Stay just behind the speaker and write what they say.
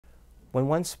When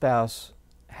one spouse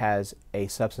has a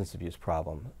substance abuse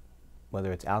problem,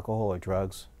 whether it's alcohol or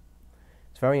drugs,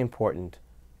 it's very important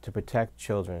to protect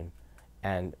children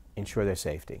and ensure their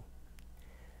safety.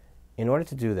 In order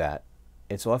to do that,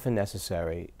 it's often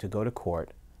necessary to go to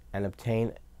court and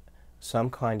obtain some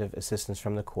kind of assistance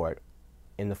from the court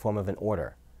in the form of an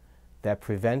order that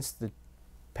prevents the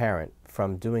parent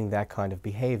from doing that kind of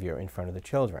behavior in front of the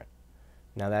children.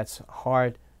 Now that's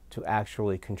hard to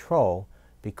actually control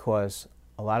because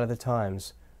a lot of the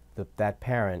times that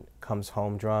parent comes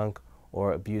home drunk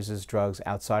or abuses drugs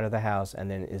outside of the house and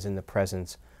then is in the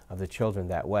presence of the children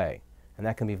that way. And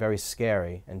that can be very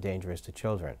scary and dangerous to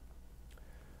children.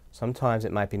 Sometimes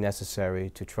it might be necessary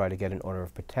to try to get an order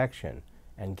of protection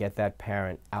and get that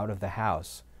parent out of the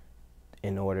house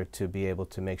in order to be able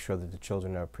to make sure that the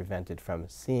children are prevented from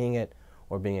seeing it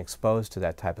or being exposed to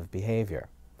that type of behavior.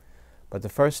 But the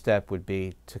first step would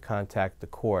be to contact the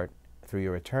court through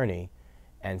your attorney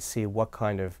and see what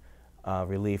kind of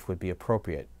relief would be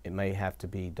appropriate. It may have to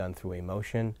be done through a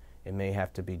motion. It may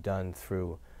have to be done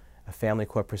through a family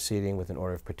court proceeding with an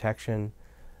order of protection.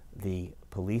 The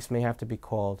police may have to be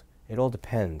called. It all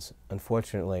depends,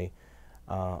 unfortunately,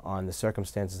 on the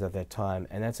circumstances of that time.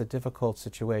 And that's a difficult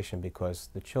situation because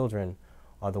the children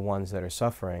are the ones that are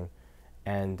suffering,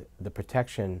 and the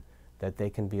protection that they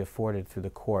can be afforded through the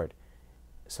court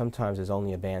sometimes is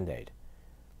only a Band-Aid.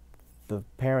 The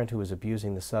parent who is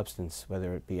abusing the substance,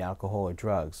 whether it be alcohol or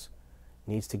drugs,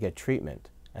 needs to get treatment.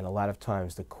 And a lot of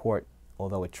times the court,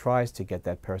 although it tries to get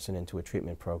that person into a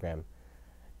treatment program,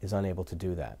 is unable to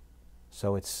do that.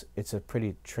 So it's a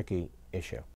pretty tricky issue.